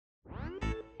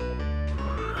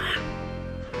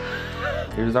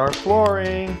Here's our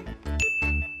flooring.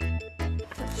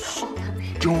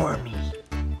 Stormy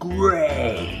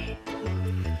gray.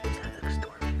 That looks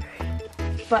stormy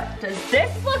gray. But does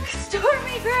this look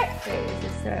stormy gray? Wait, is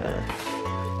this the...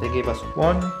 They gave us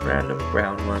one random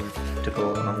brown one to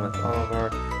go along with all of our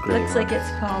gray Looks like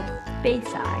it's called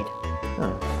Bayside.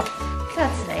 Oh.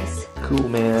 That's nice. Cool,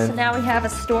 man. So now we have a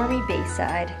stormy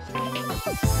Bayside.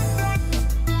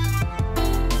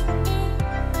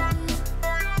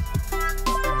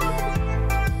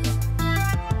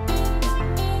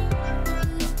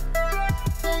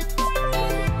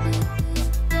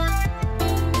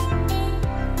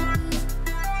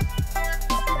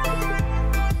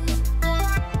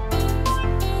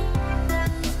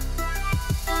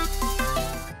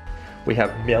 We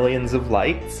have millions of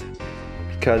lights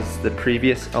because the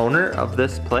previous owner of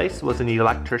this place was an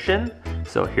electrician.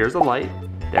 So here's a light,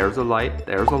 there's a light,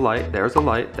 there's a light, there's a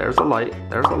light, there's a light,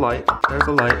 there's a light, there's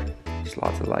a light. There's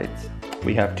lots of lights.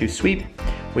 We have to sweep,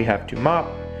 we have to mop,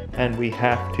 and we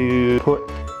have to put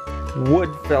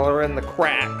wood filler in the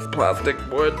cracks. Plastic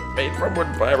wood made from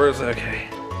wood fibers, okay.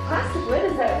 Plastic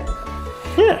wood is that?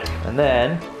 Yeah, and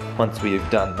then once we've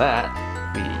done that,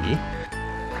 we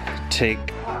take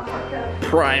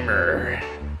primer.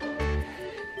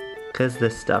 Because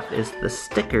this stuff is the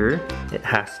sticker, it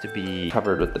has to be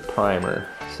covered with the primer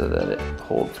so that it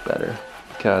holds better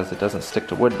because it doesn't stick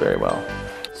to wood very well.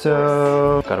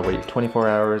 So, gotta wait 24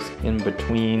 hours in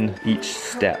between each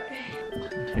step.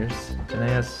 Here's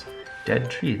Danae's dead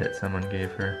tree that someone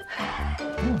gave her.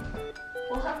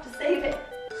 We'll have to save it.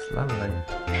 It's lovely.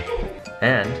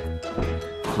 And,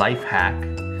 life hack,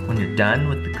 when you're done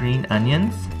with the green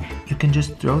onions, you can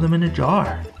just throw them in a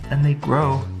jar and they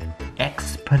grow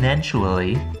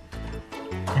exponentially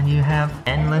and you have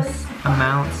endless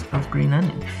amounts of green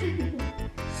onions.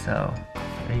 So,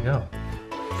 there you go.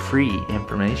 Free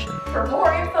information. For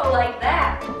more info like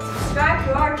that, subscribe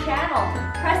to our channel.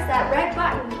 Press that red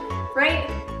button right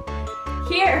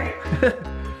here.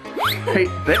 Hey,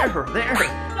 there.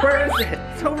 Where is it?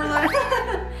 It's over there.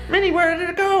 Minnie, where did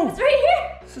it go? It's right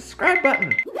here. Subscribe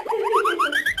button.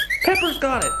 Pepper's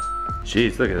got it.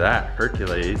 Jeez, look at that,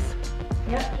 Hercules.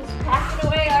 Yep, just packing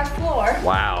away our floor.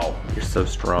 Wow, you're so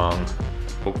strong.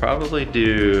 We'll probably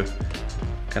do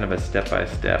kind of a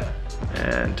step-by-step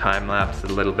and time-lapse a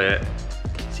little bit.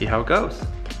 See how it goes.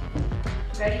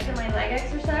 Ready for my leg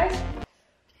exercise?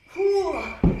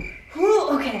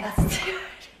 Okay, let's do it.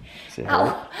 See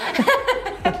how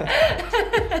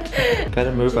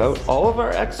Gotta move out all of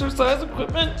our exercise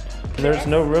equipment. And there's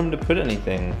no room to put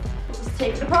anything. Just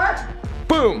take it apart.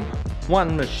 Boom!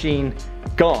 One machine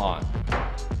gone.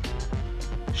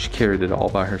 She carried it all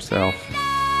by herself.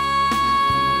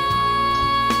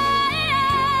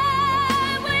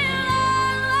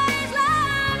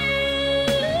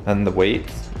 And the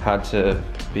weights had to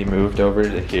be moved over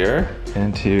to here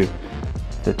into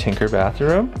the Tinker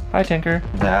bathroom. Hi, Tinker.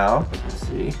 Now, let's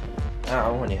see.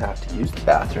 Now, when you have to use the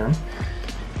bathroom,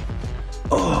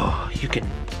 oh, you can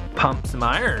pump some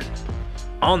iron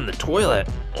on the toilet.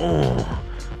 Oh.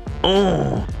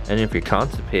 And if you're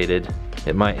constipated,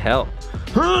 it might help.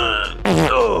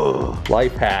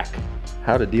 Life hack,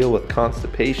 how to deal with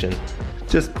constipation.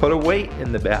 Just put a weight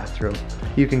in the bathroom.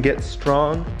 You can get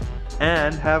strong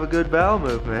and have a good bowel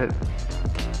movement.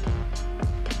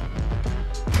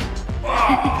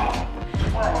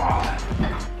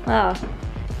 Wow.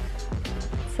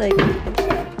 It's like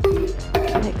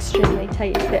an extremely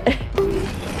tight fit.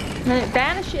 And it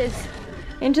vanishes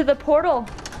into the portal.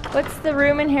 What's the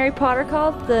room in Harry Potter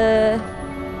called? The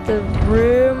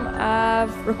room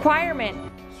of requirement.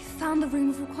 You found the room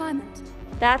of requirement.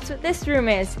 That's what this room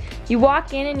is. You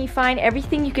walk in and you find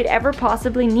everything you could ever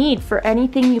possibly need for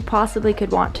anything you possibly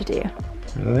could want to do.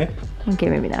 Really? Okay,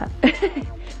 maybe not.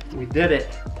 We did it.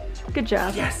 Good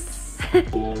job. Yes.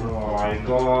 Oh my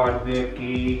God,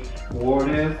 Vicky. What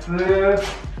is this?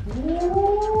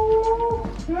 Ooh,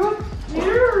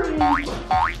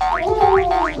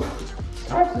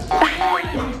 that's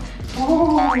scary.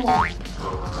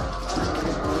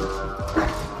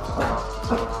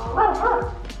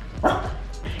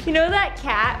 You know that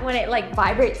cat when it like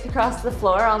vibrates across the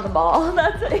floor on the ball?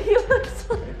 That's what he looks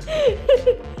like.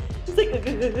 He's like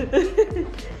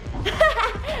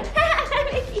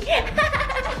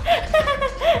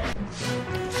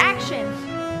action.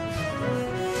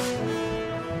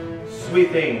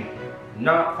 Sweeping,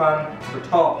 not fun for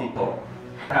tall people.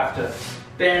 I have to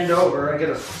bend over and get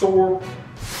a sore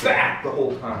back the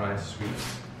whole time I sweep.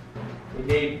 We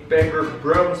need bigger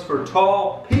brooms for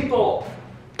tall people.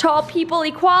 Tall people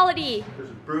equality. There's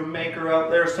a broom maker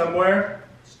out there somewhere.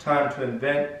 It's time to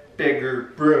invent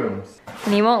bigger brooms.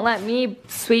 And he won't let me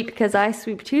sweep because I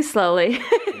sweep too slowly.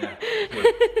 Yeah,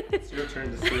 it's your turn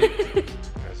to sweep. You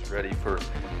guys ready for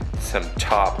some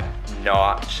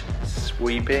top-notch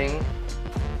sweeping?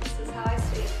 This is how I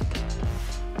sweep.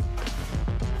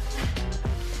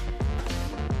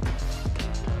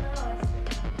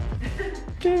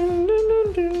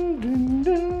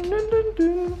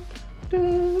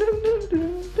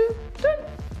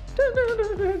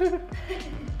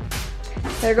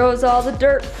 There goes all the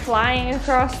dirt flying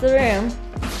across the room.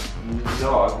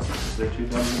 Dogs, they're too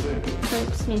dumb to move.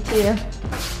 Oops, me too.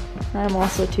 I'm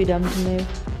also too dumb to move.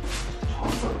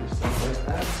 Stuff like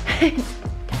that.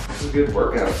 It's a good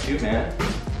workout too, man.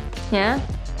 Yeah?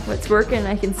 What's working?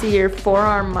 I can see your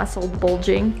forearm muscle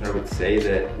bulging. I would say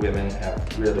that women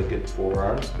have really good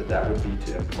forearms, but that would be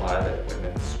to imply that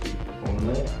women sweep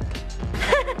only.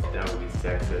 That would be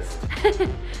sexist.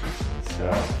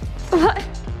 So. What? It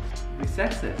would be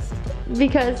sexist.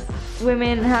 Because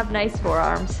women have nice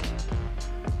forearms.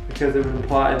 Because it would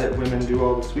imply that women do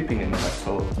all the sweeping in the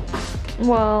household.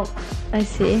 Well, I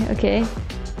see, okay.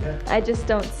 Yeah. I just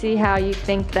don't see how you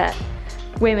think that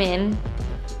women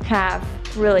have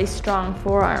really strong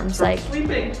forearms. From like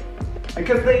sweeping.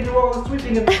 Because they do all the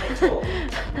sweeping in the household.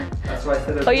 That's why I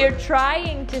said it. Oh, you're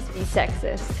trying to be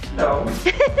sexist. No. I was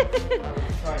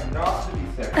trying not to be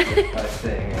sexist by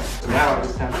saying it. But now it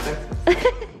just sounds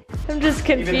sexist. I'm just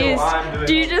confused. I'm doing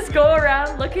Do you just go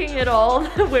around looking at all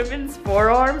the women's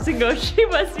forearms and go, she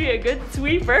must be a good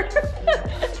sweeper?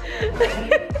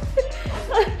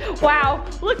 Wow,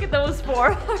 look at those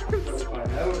forearms. If I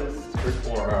noticed her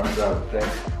forearms, I would think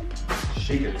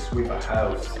she could sweep a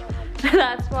house.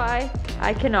 That's why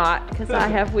I cannot, because I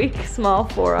have weak, small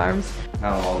forearms.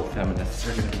 Now all the feminists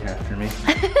are gonna be after me.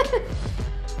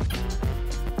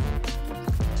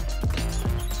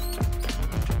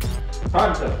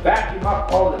 Time to vacuum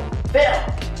up all the filth!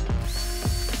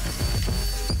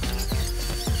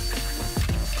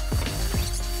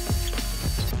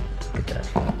 Look at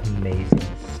that amazing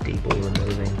staple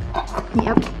removing.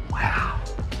 Yep. Wow.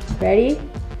 Ready?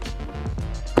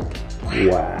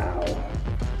 Wow.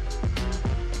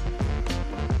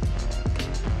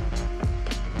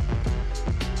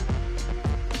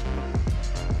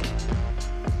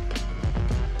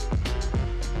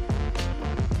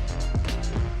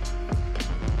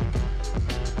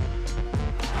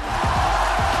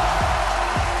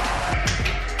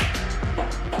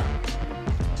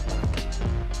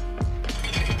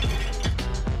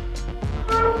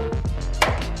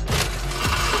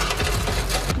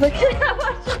 Look at how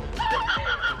much.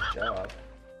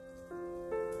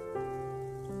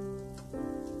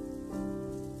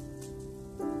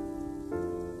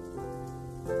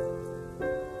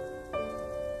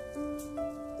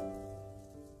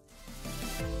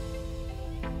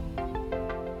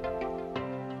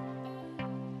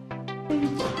 Good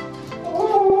job.